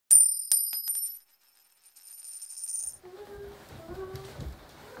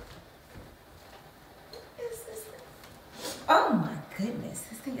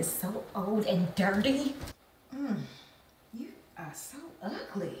old and dirty. You are so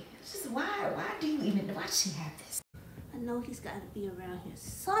ugly. It's just why do you even, why does she have this? I know he's got to be around here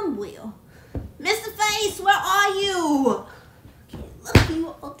somewhere. Mr. Face, where are you? I can't look for you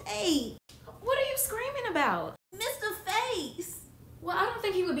all day. What are you screaming about? Mr. Face. Well, I don't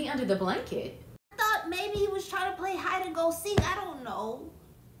think he would be under the blanket. I thought maybe he was trying to play hide and go seek. I don't know.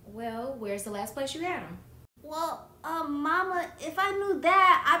 Well, where's the last place you had him? Well, Mama, if I knew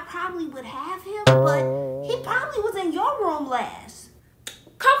that, I probably would have him, but he probably was in your room last.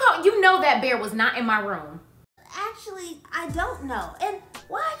 Coco, you know that bear was not in my room. Actually, I don't know. And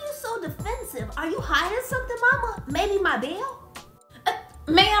why are you so defensive? Are you hiding something, Mama? Maybe my bear?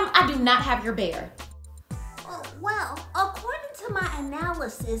 Ma'am, I do not have your bear. Well, according to my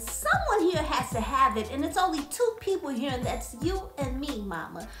analysis, someone here has to have it, and it's only 2 people here, and that's you and me,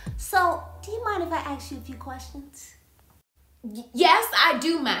 Mama. So, do you mind if I ask you a few questions? Yes, I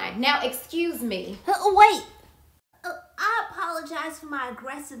do mind. Now, excuse me. Wait. I apologize for my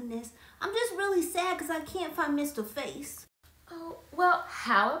aggressiveness. I'm just really sad because I can't find Mr. Face. Oh, well,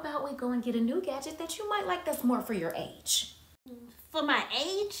 how about we go and get a new gadget that you might like that's more for your age? For my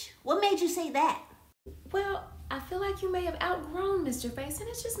age? What made you say that? Well, I feel like you may have outgrown Mr. Face, and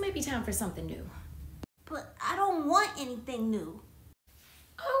it's just maybe time for something new. But I don't want anything new.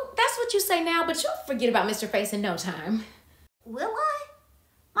 Oh, that's what you say now, but you'll forget about Mr. Face in no time. Will I?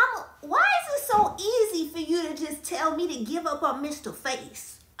 Mama, why is it so easy for you to just tell me to give up on Mr.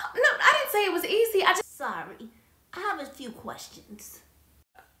 Face? No, I didn't say it was easy. I just... Sorry, I have a few questions.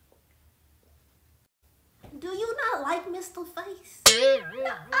 Do you not like Mr. Face?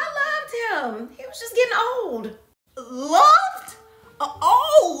 No, I loved him. He was just getting old. Loved?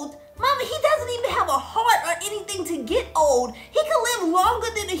 Old? Mama, he doesn't even have a heart or anything to get old. He can live longer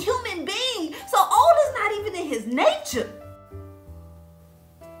than a human being, so old is not even in his nature.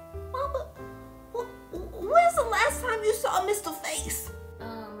 Mama, when's the last time you saw Mr. Face?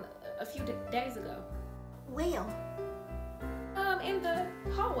 A few days ago. Where? In the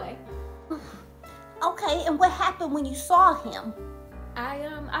hallway. Okay, and what happened when you saw him?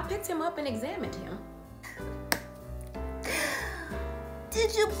 I picked him up and examined him.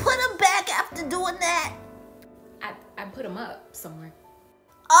 Did you put him back after doing that? I put him up somewhere.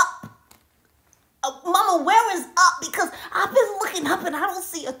 Up? Mama, where is up? Because I've been looking up and I don't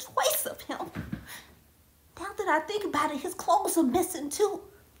see a trace of him. Now that I think about it, his clothes are missing too.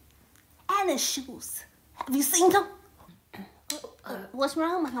 And his shoes. Have you seen them? What's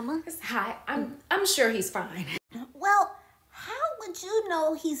wrong, Mama? Hi, I'm sure he's fine. Well, how would you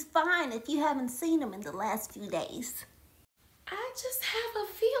know he's fine if you haven't seen him in the last few days? I just have a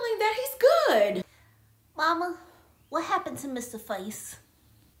feeling that he's good. Mama, what happened to Mr. Face?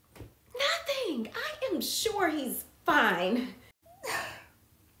 Nothing. I am sure he's fine.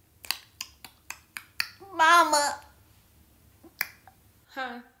 Mama.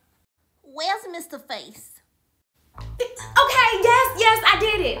 Huh? Where's Mr. Face? Okay, yes, I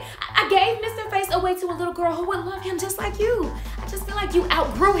did it. I gave Mr. Face away to a little girl who would love him just like you. I just feel like you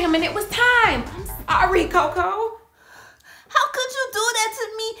outgrew him and it was time. I'm sorry, Coco. How could you do that to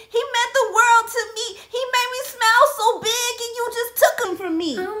me? He meant the world to me. He made me smile so big and you just took him from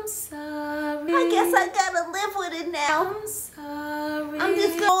me. I'm sorry. I guess I gotta live with it now. I'm sorry. I'm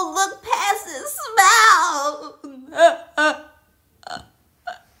just gonna look past his smile.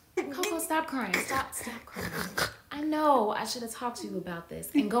 Coco, stop crying. Stop crying. I know I should have talked to you about this.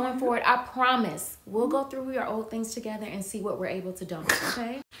 And going forward, I promise we'll go through your old things together and see what we're able to donate,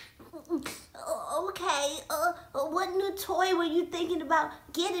 okay? Okay, what new toy were you thinking about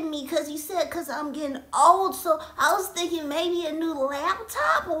getting me? Because you said because I'm getting old, so I was thinking maybe a new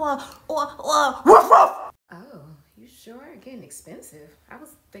laptop or woof woof. Oh, you sure are getting expensive. I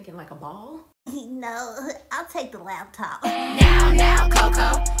was thinking like a ball. No, I'll take the laptop. Now,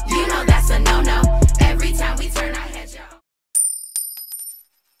 Coco, you know that's a no-no. Every time we turn our heads, y'all.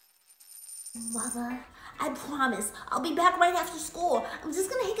 Mother, I promise. I'll be back right after school. I'm just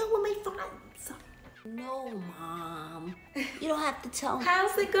gonna hang out with my friends. No, Mom. You don't have to tell me.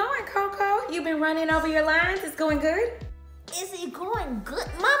 How's it going, Coco? You been running over your lines? It's going good? Is it going good?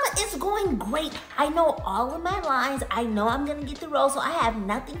 Mama, it's going great. I know all of my lines. I know I'm gonna get the role, so I have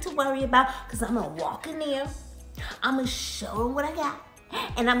nothing to worry about because I'm gonna walk in there. I'm gonna show them what I got.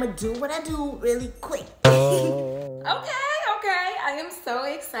 And I'm gonna do what I do really quick. Okay. I am so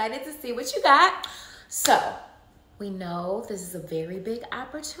excited to see what you got. So, we know this is a very big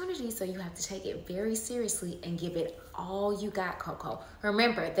opportunity, so you have to take it very seriously and give it all you got, Coco.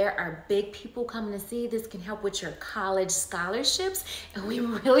 Remember, there are big people coming to see. This can help with your college scholarships, and we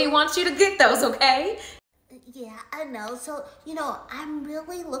really want you to get those, okay? Yeah, I know. So, I'm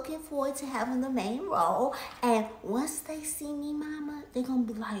really looking forward to having the main role. And once they see me, Mama, they're going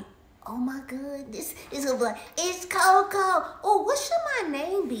to be like, oh my goodness. It's going to be like, it's Coco. Oh, what should my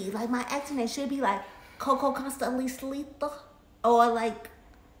name be? Like, my acting name should be like Coco Constantly Sleeper or like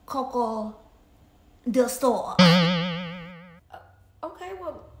Coco the Store. Okay,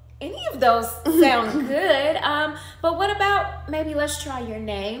 well, any of those sound good. But what about maybe let's try your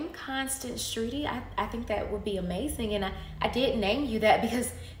name, Constant Streety. I think that would be amazing, and I did name you that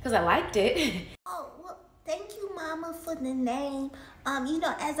because I liked it. Oh, well, thank you, Mama, for the name.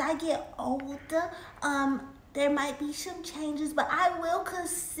 As I get older, there might be some changes, but I will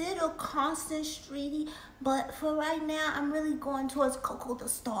consider Constant Streety. But for right now, I'm really going towards Coco the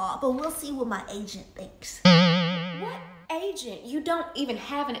Star. But we'll see what my agent thinks. What agent? You don't even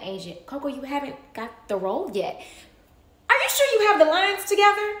have an agent. Coco, you haven't got the role yet. Are you sure you have the lines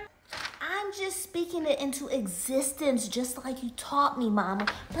together? I'm just speaking it into existence just like you taught me, Mama.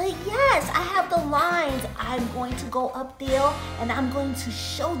 But yes, I have the lines. I'm going to go up there and I'm going to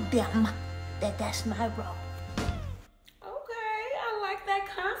show them that that's my role. Okay, I like that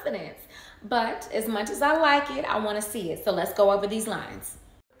confidence. But as much as I like it, I want to see it. So let's go over these lines.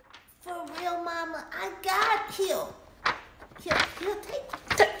 For real, Mama, I got here. Here, take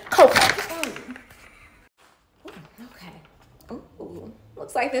Coco. Okay. Ooh,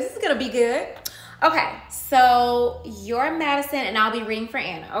 looks like this is gonna be good. Okay, so you're Madison and I'll be reading for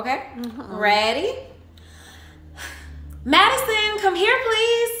Anna, okay? Mm-hmm. Ready? Madison, come here,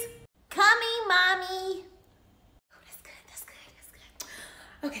 please. Coming, Mommy. Oh, that's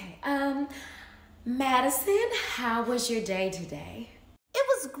good. Okay, Madison, how was your day today? It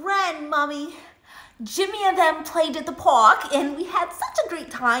was grand, Mommy. Jimmy and them played at the park and we had such a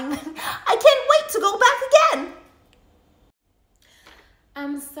great time. I can't wait to go back again.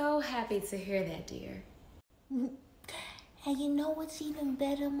 I'm so happy to hear that, dear. And you know what's even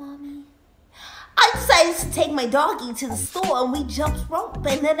better, Mommy? I decided to take my doggy to the store and we jumped rope.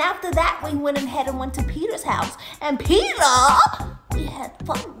 And then after that, we went ahead and went to Peter's house. And Peter, we had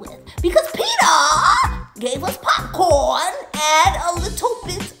fun with. Because Peter gave us popcorn and a little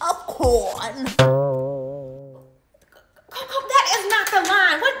bit of corn. Coco, that is not the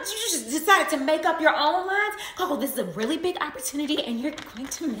line. What, you just decided to make up your own lines? Coco, this is a really big opportunity and you're going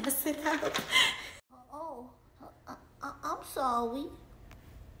to mess it up. I'm sorry.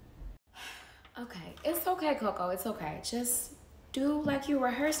 Okay, it's okay, Coco, it's okay. Just do like you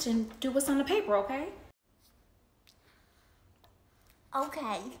rehearsed and do what's on the paper, okay?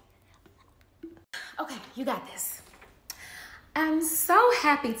 Okay. Okay, you got this. I'm so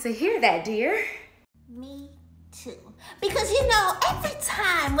happy to hear that, dear. Me too. Because every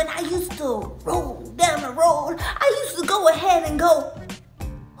time when I used to roll down the road, I used to go ahead and go,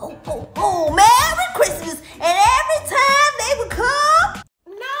 ho, ho, ho, Merry Christmas. And every time they would come,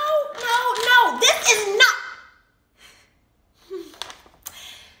 no, this is not.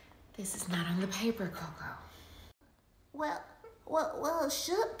 This is not on the paper, Coco. Well, it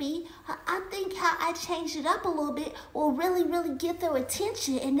should be. I think how I changed it up a little bit will really, really get their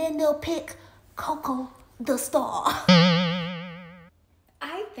attention, and then they'll pick Coco the Star.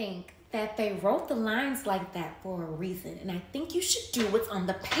 I think that they wrote the lines like that for a reason, and I think you should do what's on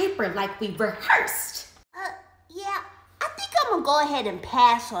the paper like we rehearsed. Yeah, I think I'm gonna go ahead and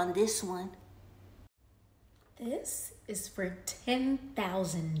pass on this one. This is for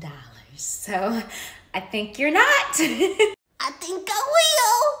 $10,000, so I think you're not. I think I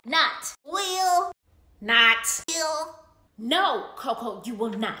will. Not. Will. Not. Will. No, Coco, you will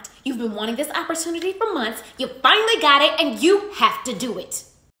not. You've been wanting this opportunity for months. You finally got it, and you have to do it.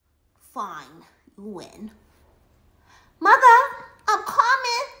 Fine, you win. Mother, I'm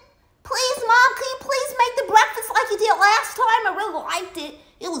coming. Please, Mom, can you please make the breakfast like you did last time? I really liked it.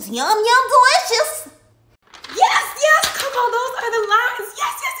 It was yum, delicious. Yes, Coco, those are the lines. Yes.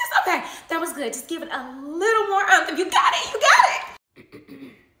 Okay, that was good. Just give it a little more umph. You got it.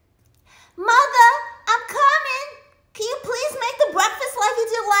 Mother, I'm coming. Can you please make the breakfast like you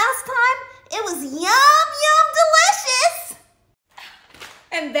did last time? It was yum, delicious.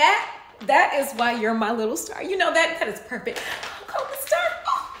 And that is why you're my little star. You know that is perfect. Coco the star.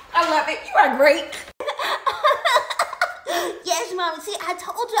 Oh, I love it. You are great. Yes, Mommy. See, I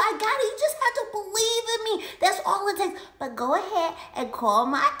told you I got it. You just have to believe in me. That's all it takes. But go ahead and call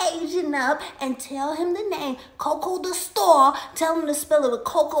my agent up and tell him the name, Coco the Star. Tell him to spell it with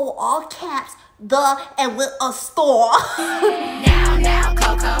Coco, all caps, and with a star. Now,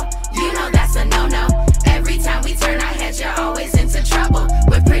 Coco, you know that's a no-no. Every time we turn our heads, you're always into trouble.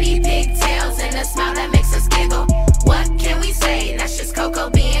 We're pretty